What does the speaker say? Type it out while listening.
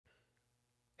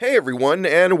Hey everyone,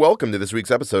 and welcome to this week's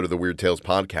episode of the Weird Tales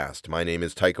podcast. My name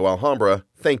is Tycho Alhambra.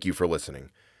 Thank you for listening.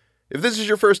 If this is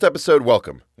your first episode,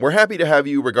 welcome. We're happy to have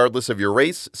you regardless of your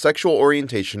race, sexual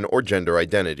orientation, or gender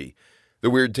identity.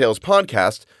 The Weird Tales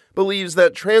podcast believes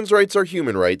that trans rights are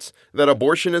human rights, that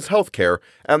abortion is healthcare,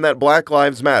 and that Black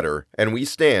Lives Matter, and we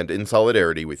stand in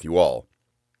solidarity with you all.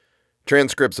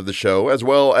 Transcripts of the show, as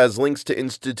well as links to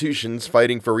institutions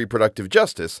fighting for reproductive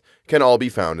justice, can all be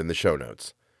found in the show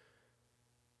notes.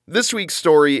 This week's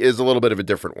story is a little bit of a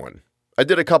different one. I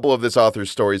did a couple of this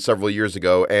author's stories several years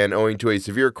ago, and owing to a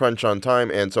severe crunch on time,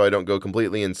 and so I don't go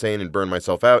completely insane and burn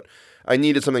myself out, I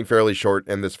needed something fairly short,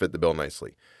 and this fit the bill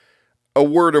nicely. A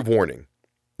word of warning.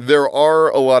 There are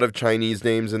a lot of Chinese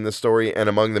names in this story, and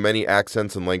among the many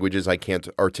accents and languages I can't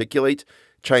articulate,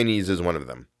 Chinese is one of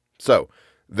them. So,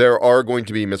 there are going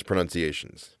to be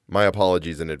mispronunciations. My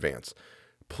apologies in advance.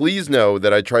 Please know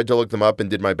that I tried to look them up and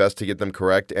did my best to get them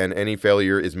correct, and any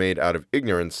failure is made out of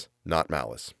ignorance, not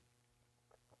malice.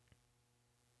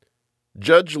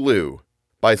 Judge Liu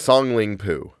by Songling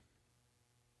Pu.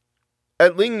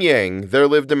 At Lingyang, there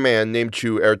lived a man named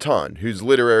Chu Ertan, whose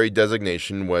literary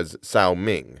designation was Sao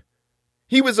Ming.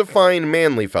 He was a fine,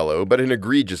 manly fellow, but an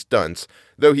egregious dunce,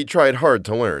 though he tried hard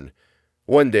to learn.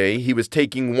 One day, he was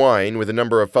taking wine with a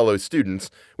number of fellow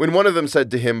students, when one of them said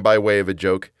to him by way of a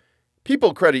joke,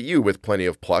 "People credit you with plenty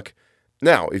of pluck.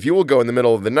 Now, if you will go in the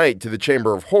middle of the night to the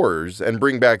Chamber of Horrors and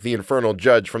bring back the infernal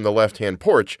judge from the left-hand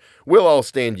porch, we'll all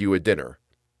stand you a dinner."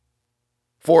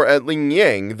 For at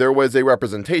Lingyang there was a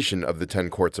representation of the 10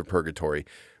 courts of purgatory,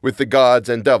 with the gods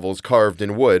and devils carved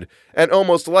in wood, and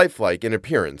almost lifelike in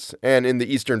appearance, and in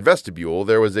the eastern vestibule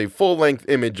there was a full-length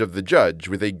image of the judge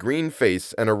with a green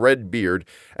face and a red beard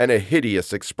and a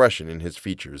hideous expression in his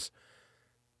features.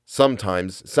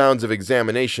 Sometimes sounds of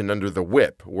examination under the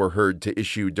whip were heard to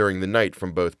issue during the night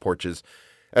from both porches,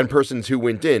 and persons who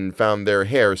went in found their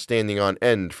hair standing on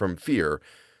end from fear,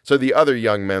 so the other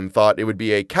young men thought it would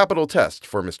be a capital test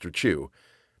for Mr. Chu.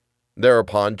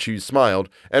 Thereupon Chu smiled,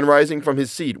 and rising from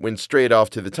his seat went straight off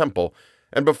to the temple,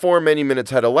 and before many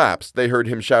minutes had elapsed they heard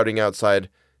him shouting outside,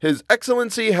 "His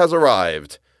Excellency has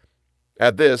arrived!"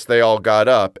 At this they all got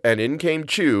up, and in came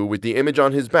Chu with the image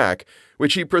on his back,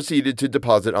 which he proceeded to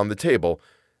deposit on the table,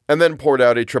 and then poured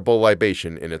out a triple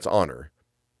libation in its honor.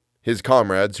 His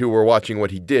comrades, who were watching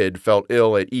what he did, felt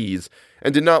ill at ease,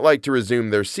 and did not like to resume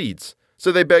their seats,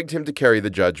 so they begged him to carry the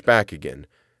judge back again.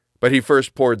 But he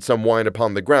first poured some wine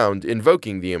upon the ground,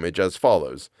 invoking the image as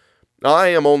follows, "I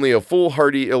am only a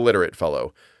foolhardy, illiterate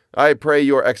fellow. I pray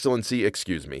your Excellency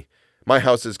excuse me. My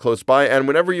house is close by, and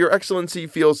whenever your Excellency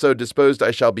feels so disposed, I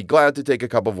shall be glad to take a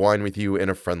cup of wine with you in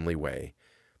a friendly way."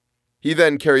 He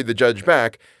then carried the judge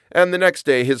back, and the next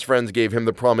day his friends gave him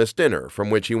the promised dinner, from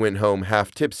which he went home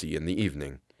half tipsy in the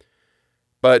evening.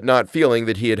 But not feeling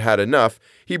that he had had enough,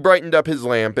 he brightened up his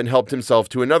lamp and helped himself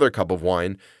to another cup of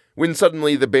wine, when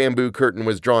suddenly the bamboo curtain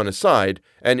was drawn aside,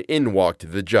 and in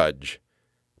walked the judge.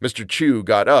 Mr. Chu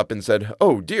got up and said,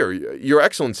 "Oh dear, your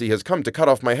Excellency has come to cut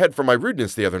off my head for my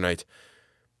rudeness the other night."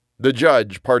 The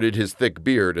judge parted his thick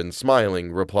beard and,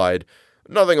 smiling, replied,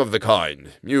 "Nothing of the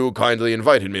kind. You kindly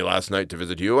invited me last night to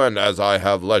visit you, and as I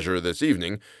have leisure this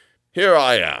evening, here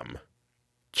I am."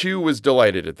 Chu was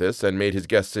delighted at this, and made his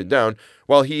guest sit down,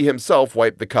 while he himself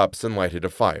wiped the cups and lighted a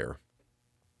fire.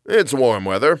 "It's warm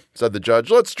weather," said the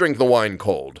judge. "Let's drink the wine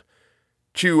cold."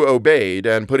 Chu obeyed,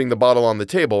 and putting the bottle on the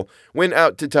table, went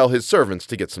out to tell his servants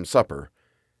to get some supper.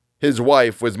 His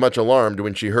wife was much alarmed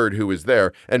when she heard who was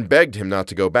there, and begged him not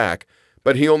to go back,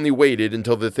 but he only waited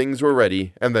until the things were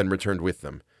ready, and then returned with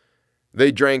them.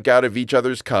 They drank out of each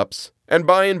other's cups, and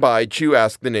by Chu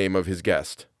asked the name of his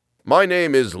guest. "My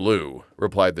name is Liu,"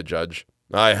 replied the judge.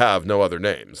 "I have no other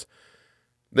names."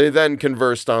 They then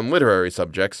conversed on literary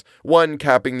subjects, one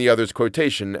capping the other's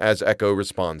quotation as echo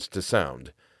responds to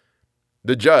sound.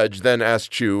 The judge then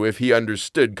asked Chu if he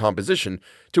understood composition,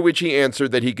 to which he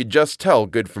answered that he could just tell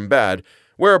good from bad,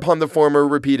 whereupon the former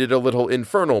repeated a little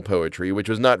infernal poetry which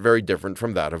was not very different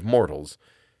from that of mortals.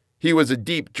 He was a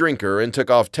deep drinker and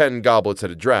took off 10 goblets at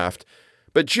a draught,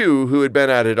 but Chu, who had been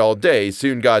at it all day,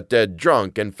 soon got dead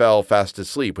drunk and fell fast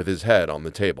asleep with his head on the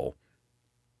table.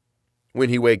 When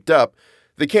he waked up,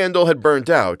 the candle had burnt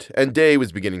out, and day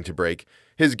was beginning to break,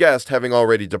 his guest having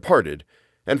already departed,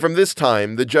 and from this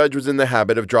time the judge was in the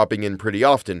habit of dropping in pretty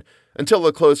often, until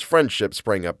a close friendship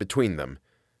sprang up between them.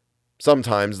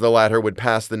 Sometimes the latter would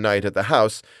pass the night at the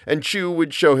house, and Chu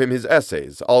would show him his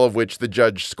essays, all of which the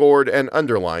judge scored and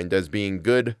underlined as being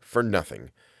good for nothing.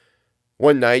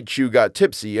 One night Chu got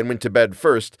tipsy and went to bed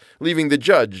first, leaving the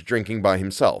judge drinking by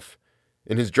himself.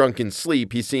 In his drunken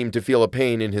sleep he seemed to feel a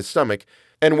pain in his stomach,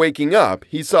 And waking up,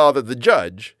 he saw that the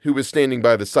judge, who was standing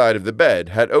by the side of the bed,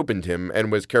 had opened him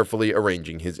and was carefully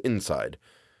arranging his inside.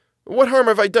 "What harm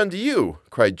have I done to you?"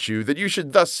 cried Chu, "that you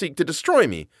should thus seek to destroy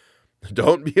me?"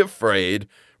 "Don't be afraid,"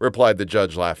 replied the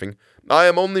judge, laughing. "I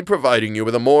am only providing you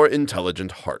with a more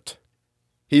intelligent heart."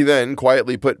 He then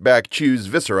quietly put back Chu's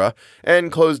viscera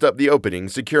and closed up the opening,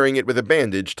 securing it with a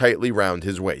bandage tightly round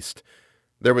his waist.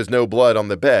 There was no blood on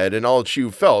the bed, and all Chu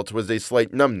felt was a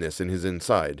slight numbness in his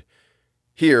inside.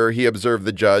 Here he observed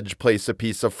the judge place a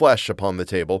piece of flesh upon the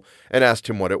table and asked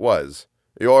him what it was.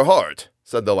 "Your heart,"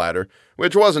 said the latter,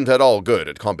 which wasn't at all good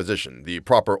at composition, the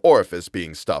proper orifice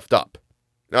being stuffed up.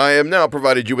 "I am now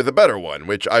provided you with a better one,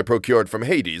 which I procured from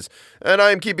Hades, and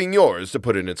I am keeping yours to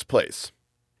put in its place."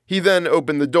 He then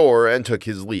opened the door and took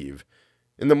his leave.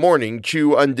 In the morning,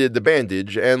 Chu undid the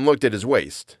bandage and looked at his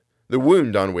waist, the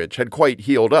wound on which had quite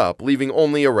healed up, leaving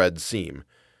only a red seam.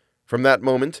 From that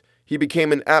moment, he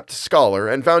became an apt scholar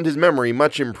and found his memory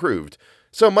much improved,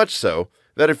 so much so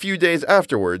that a few days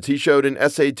afterwards he showed an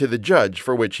essay to the judge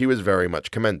for which he was very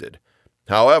much commended.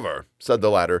 "However," said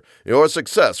the latter, "your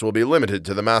success will be limited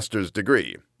to the master's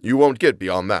degree. You won't get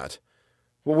beyond that."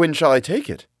 "Well, when shall I take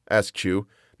it?" asked Chu.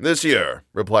 "This year,"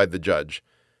 replied the judge.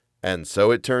 And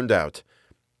so it turned out.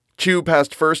 Chu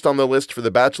passed first on the list for the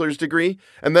bachelor's degree,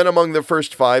 and then among the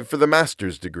first 5 for the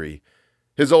master's degree.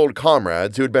 His old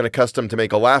comrades, who had been accustomed to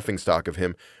make a laughingstock of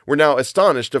him, were now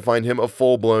astonished to find him a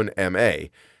full-blown M.A.,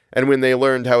 and when they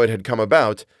learned how it had come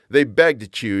about, they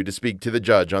begged Chu to speak to the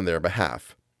judge on their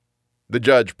behalf. The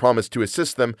judge promised to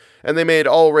assist them, and they made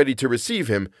all ready to receive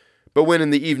him, but when in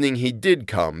the evening he did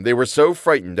come, they were so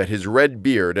frightened at his red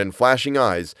beard and flashing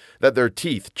eyes that their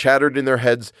teeth chattered in their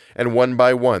heads, and one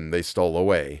by one they stole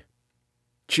away.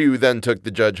 Chu then took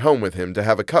the judge home with him to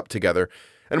have a cup together,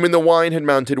 and when the wine had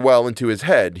mounted well into his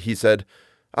head, he said,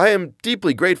 "I am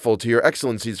deeply grateful to your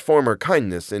excellency's former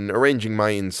kindness in arranging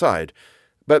my inside,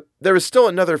 but there is still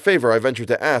another favor I venture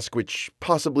to ask which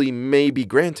possibly may be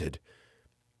granted."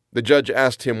 The judge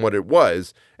asked him what it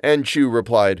was, and Chu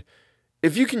replied,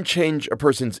 "If you can change a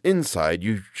person's inside,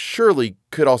 you surely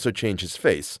could also change his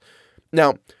face.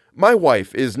 Now, my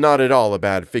wife is not at all a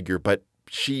bad figure, but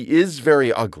she is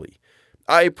very ugly.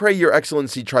 I pray your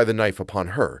excellency try the knife upon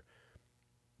her."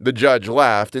 The judge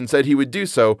laughed and said he would do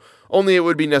so, only it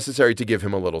would be necessary to give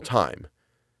him a little time.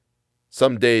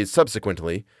 Some days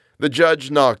subsequently, the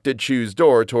judge knocked at Chu's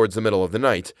door towards the middle of the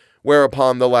night,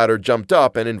 whereupon the latter jumped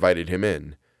up and invited him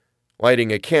in.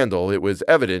 Lighting a candle, it was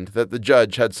evident that the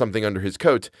judge had something under his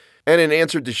coat, and in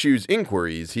answer to Chu's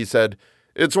inquiries, he said,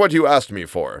 "It's what you asked me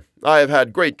for. I have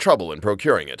had great trouble in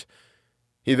procuring it."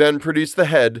 He then produced the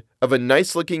head of a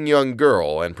nice-looking young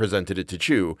girl and presented it to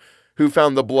Chu, who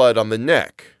found the blood on the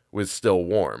neck was still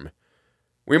warm.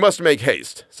 "We must make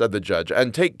haste," said the judge,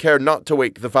 "and take care not to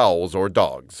wake the fowls or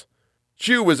dogs."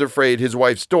 Chu was afraid his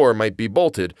wife's door might be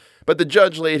bolted, but the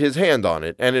judge laid his hand on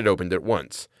it, and it opened at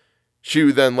once.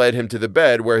 Chu then led him to the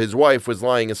bed where his wife was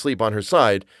lying asleep on her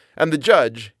side, and the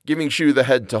judge, giving Chu the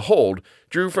head to hold,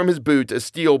 drew from his boot a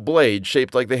steel blade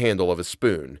shaped like the handle of a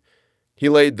spoon. He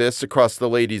laid this across the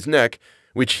lady's neck,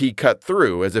 which he cut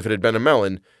through as if it had been a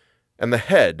melon, and the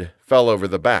head fell over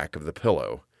the back of the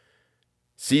pillow.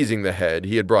 Seizing the head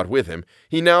he had brought with him,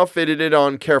 he now fitted it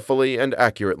on carefully and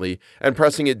accurately, and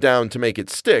pressing it down to make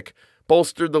it stick,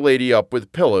 bolstered the lady up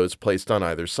with pillows placed on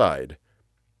either side.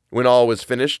 When all was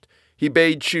finished, he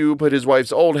bade Chu put his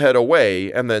wife's old head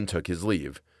away and then took his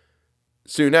leave.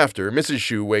 Soon after, Mrs.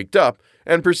 Chu waked up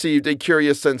and perceived a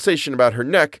curious sensation about her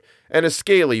neck and a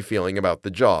scaly feeling about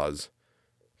the jaws.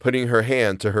 Putting her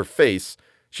hand to her face,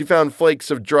 she found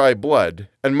flakes of dry blood,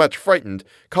 and much frightened,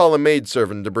 called a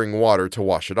maidservant to bring water to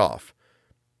wash it off.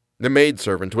 The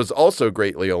maidservant was also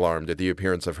greatly alarmed at the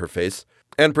appearance of her face,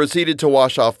 and proceeded to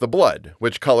wash off the blood,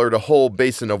 which colored a whole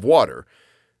basin of water,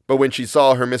 but when she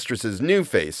saw her mistress's new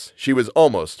face, she was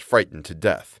almost frightened to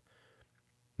death.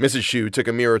 Mrs. Chu took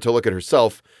a mirror to look at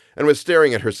herself, and was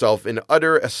staring at herself in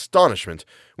utter astonishment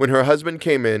when her husband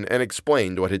came in and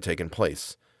explained what had taken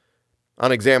place.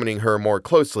 On examining her more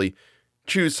closely,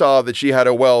 Chu saw that she had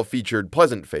a well-featured,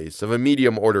 pleasant face of a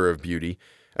medium order of beauty,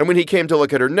 and when he came to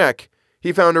look at her neck,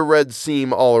 he found a red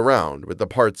seam all around, with the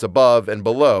parts above and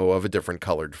below of a different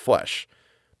colored flesh.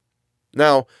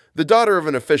 Now, the daughter of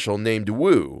an official named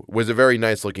Wu was a very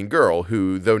nice-looking girl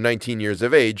who, though 19 years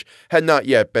of age, had not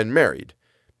yet been married,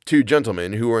 2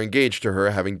 gentlemen who were engaged to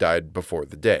her having died before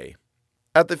the day.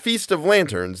 At the Feast of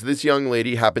Lanterns, this young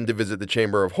lady happened to visit the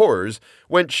Chamber of Horrors,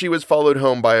 whence she was followed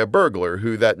home by a burglar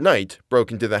who that night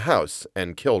broke into the house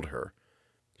and killed her.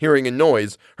 Hearing a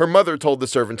noise, her mother told the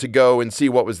servant to go and see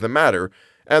what was the matter,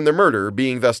 and the murder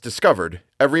being thus discovered,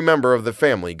 every member of the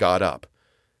family got up.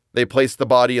 They placed the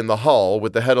body in the hall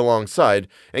with the head alongside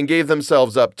and gave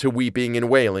themselves up to weeping and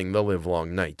wailing the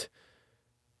livelong night.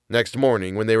 Next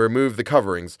morning, when they removed the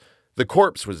coverings, the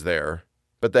corpse was there,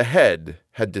 but the head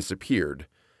had disappeared.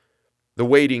 The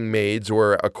waiting maids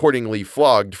were accordingly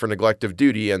flogged for neglect of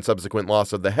duty and subsequent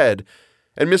loss of the head,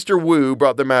 and Mr. Wu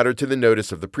brought the matter to the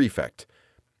notice of the prefect.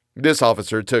 This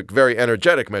officer took very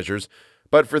energetic measures,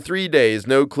 but for 3 days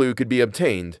no clue could be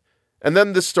obtained, and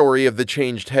then the story of the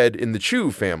changed head in the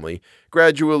Chu family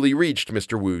gradually reached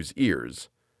Mr. Wu's ears.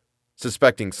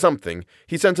 Suspecting something,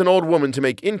 he sent an old woman to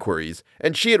make inquiries,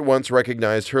 and she at once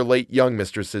recognized her late young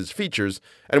mistress's features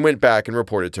and went back and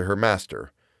reported to her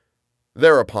master.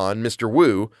 Thereupon, Mr.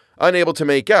 Wu, unable to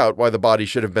make out why the body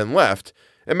should have been left,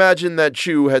 imagined that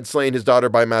Chu had slain his daughter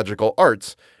by magical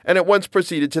arts, and at once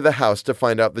proceeded to the house to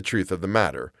find out the truth of the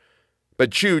matter.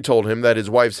 But Chu told him that his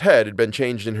wife's head had been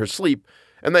changed in her sleep,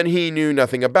 and that he knew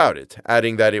nothing about it,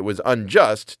 adding that it was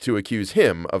unjust to accuse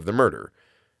him of the murder.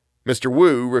 Mr.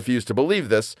 Wu refused to believe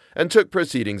this and took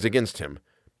proceedings against him.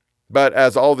 But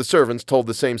as all the servants told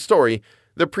the same story,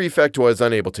 the prefect was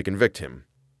unable to convict him.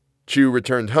 Chu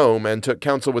returned home and took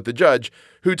counsel with the judge,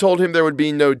 who told him there would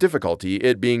be no difficulty,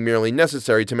 it being merely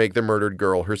necessary to make the murdered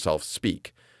girl herself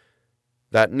speak.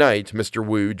 That night, Mr.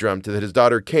 Wu dreamt that his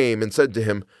daughter came and said to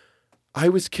him, "I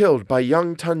was killed by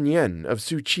young Tun Yen of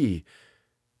Su Chi.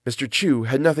 Mr. Chu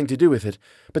had nothing to do with it,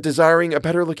 but desiring a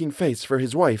better-looking face for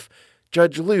his wife,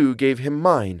 Judge Liu gave him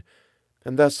mine,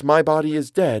 and thus my body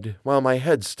is dead while my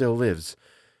head still lives.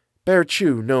 Bear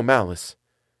Chu no malice."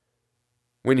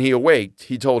 When he awaked,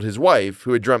 he told his wife,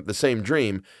 who had dreamt the same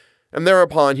dream, and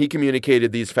thereupon he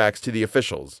communicated these facts to the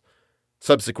officials.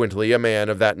 Subsequently, a man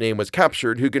of that name was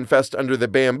captured who confessed under the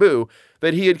bamboo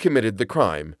that he had committed the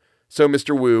crime, so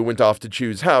Mr. Wu went off to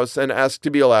Chu's house and asked to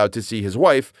be allowed to see his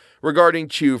wife, regarding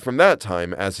Chu from that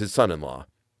time as his son-in-law.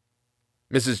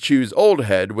 Mrs. Chu's old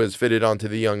head was fitted onto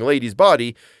the young lady's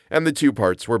body, and the two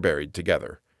parts were buried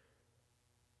together.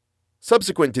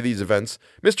 Subsequent to these events,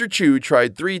 Mr. Chu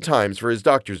tried 3 times for his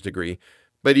doctor's degree,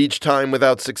 but each time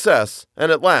without success,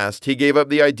 and at last he gave up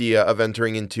the idea of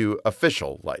entering into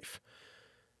official life.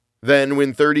 Then,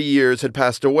 when 30 years had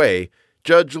passed away,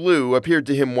 Judge Liu appeared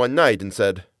to him one night and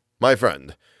said, "My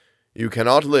friend, you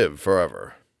cannot live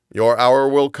forever. Your hour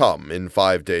will come in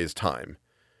 5 days' time."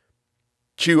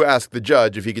 Chu asked the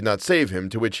judge if he could not save him,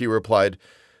 to which he replied,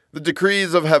 "The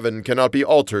decrees of heaven cannot be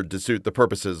altered to suit the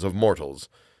purposes of mortals.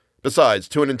 Besides,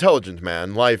 to an intelligent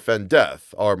man, life and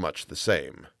death are much the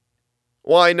same.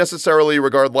 Why necessarily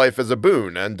regard life as a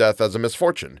boon and death as a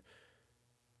misfortune?"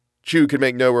 Chu could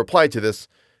make no reply to this,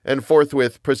 and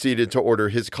forthwith proceeded to order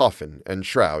his coffin and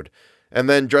shroud, and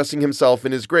then, dressing himself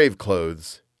in his grave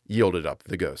clothes, yielded up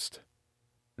the ghost.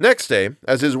 Next day,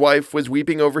 as his wife was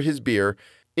weeping over his bier,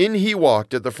 in he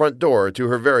walked at the front door to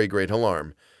her very great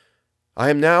alarm.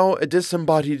 "I am now a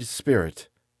disembodied spirit,"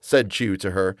 said Chu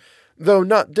to her, "though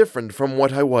not different from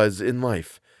what I was in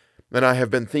life, and I have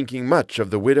been thinking much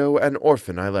of the widow and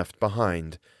orphan I left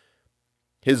behind."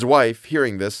 His wife,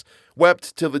 hearing this,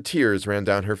 wept till the tears ran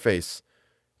down her face,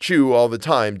 Chu all the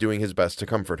time doing his best to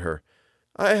comfort her.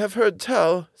 "I have heard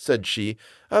tell," said she,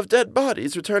 "of dead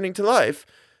bodies returning to life,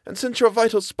 and since your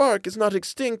vital spark is not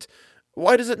extinct,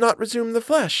 why does it not resume the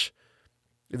flesh?"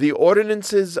 "The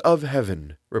ordinances of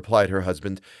heaven," replied her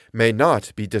husband, "may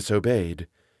not be disobeyed."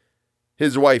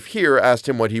 His wife here asked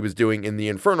him what he was doing in the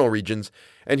infernal regions,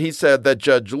 and he said that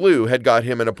Judge Liu had got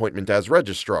him an appointment as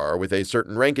registrar with a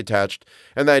certain rank attached,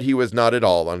 and that he was not at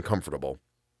all uncomfortable.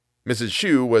 Mrs.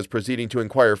 Shu was proceeding to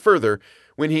inquire further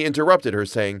when he interrupted her,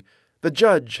 saying, "The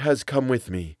judge has come with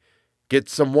me. Get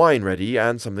some wine ready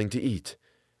and something to eat."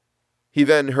 He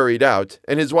then hurried out,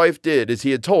 and his wife did as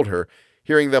he had told her,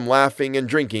 hearing them laughing and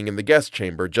drinking in the guest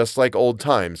chamber just like old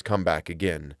times come back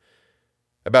again.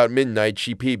 About midnight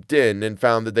she peeped in and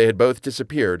found that they had both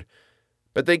disappeared,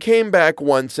 but they came back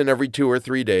once in every 2 or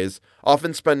 3 days,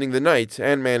 often spending the night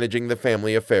and managing the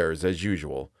family affairs as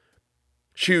usual.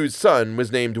 Shu's son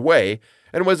was named Wei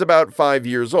and was about 5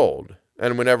 years old,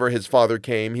 and whenever his father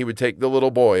came he would take the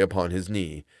little boy upon his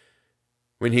knee.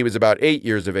 When he was about 8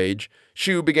 years of age,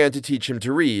 Shu began to teach him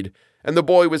to read, and the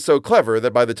boy was so clever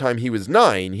that by the time he was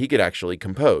 9 he could actually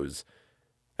compose.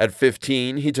 At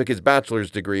 15 he took his bachelor's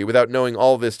degree without knowing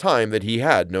all this time that he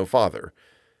had no father.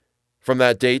 From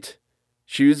that date,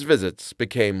 Shu's visits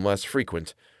became less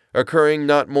frequent, occurring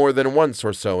not more than once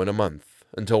or so in a month,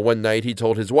 until one night he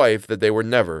told his wife that they were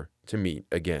never to meet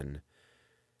again.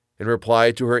 In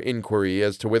reply to her inquiry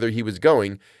as to whither he was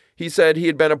going, he said he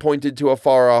had been appointed to a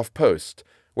far-off post,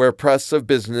 where press of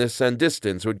business and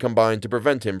distance would combine to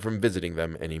prevent him from visiting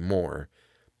them any more.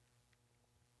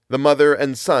 The mother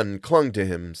and son clung to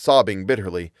him, sobbing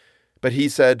bitterly, but he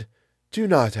said, "Do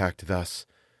not act thus.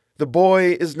 The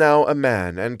boy is now a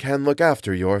man and can look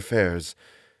after your affairs.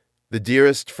 The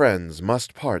dearest friends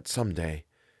must part some day."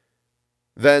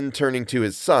 Then, turning to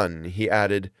his son, he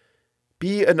added,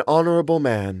 "Be an honorable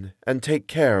man and take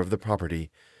care of the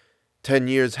property. 10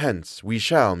 years hence we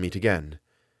shall meet again."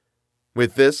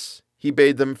 With this, he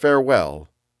bade them farewell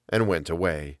and went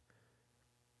away.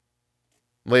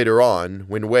 Later on,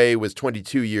 when Wei was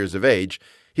 22 years of age,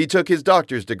 he took his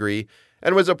doctor's degree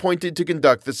and was appointed to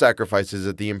conduct the sacrifices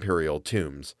at the imperial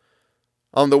tombs.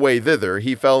 On the way thither,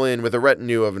 he fell in with a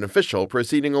retinue of an official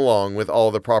proceeding along with all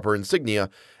the proper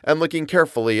insignia, and looking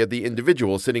carefully at the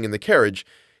individual sitting in the carriage,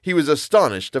 he was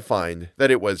astonished to find that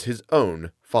it was his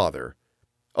own father.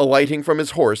 Alighting from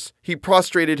his horse, he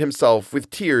prostrated himself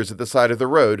with tears at the side of the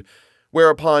road,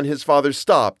 whereupon his father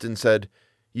stopped and said,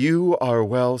 "You are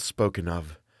well spoken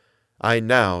of. I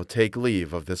now take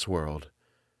leave of this world."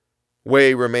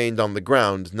 Wei remained on the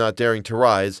ground, not daring to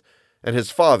rise, and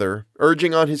his father,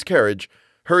 urging on his carriage,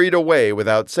 hurried away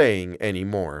without saying any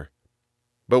more.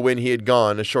 But when he had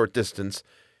gone a short distance,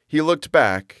 he looked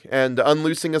back, and,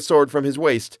 unloosing a sword from his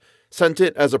waist, sent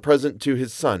it as a present to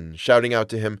his son, shouting out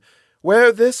to him,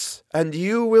 "Wear this, and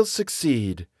you will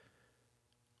succeed."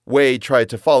 Wei tried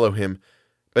to follow him,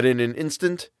 but in an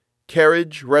instant,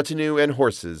 carriage, retinue, and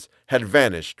horses had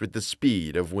vanished with the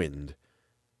speed of wind.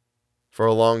 For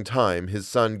a long time his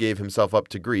son gave himself up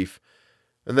to grief,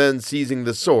 and then, seizing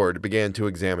the sword, began to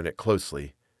examine it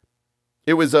closely.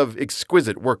 It was of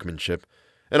exquisite workmanship,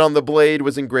 and on the blade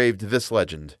was engraved this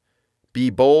legend: "Be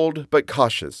bold but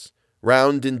cautious,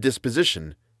 round in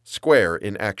disposition, square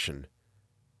in action."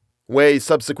 Wei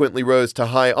subsequently rose to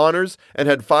high honors and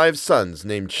had 5 sons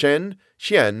named Shen,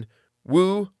 Xian,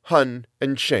 Wu, Hun,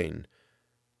 and Shane.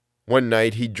 One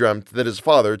night he dreamt that his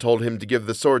father told him to give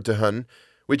the sword to Hun,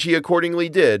 which he accordingly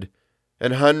did,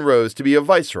 and Hun rose to be a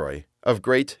viceroy of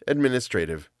great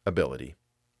administrative ability.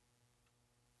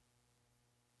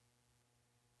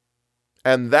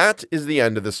 And that is the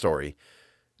end of the story.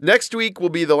 Next week will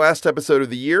be the last episode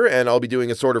of the year, and I'll be doing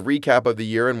a sort of recap of the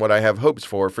year and what I have hopes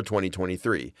for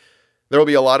 2023. There will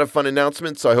be a lot of fun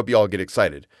announcements, so I hope you all get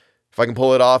excited. If I can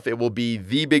pull it off, it will be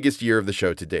the biggest year of the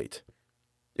show to date.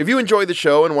 If you enjoy the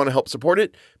show and want to help support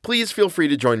it, please feel free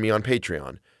to join me on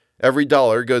Patreon. Every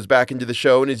dollar goes back into the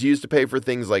show and is used to pay for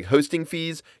things like hosting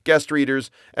fees, guest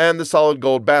readers, and the solid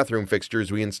gold bathroom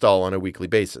fixtures we install on a weekly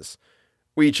basis.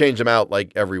 We change them out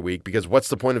like every week because what's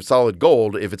the point of solid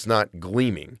gold if it's not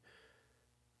gleaming?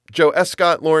 Joe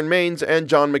Escott, Lauren Maines, and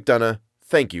John McDonough,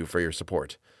 thank you for your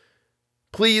support.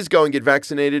 Please go and get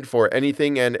vaccinated for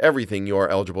anything and everything you are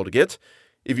eligible to get.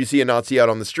 If you see a Nazi out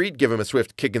on the street, give him a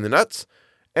swift kick in the nuts.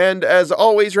 And as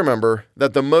always, remember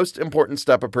that the most important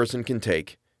step a person can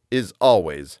take is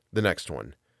always the next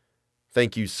one.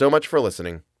 Thank you so much for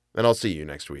listening, and I'll see you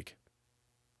next week.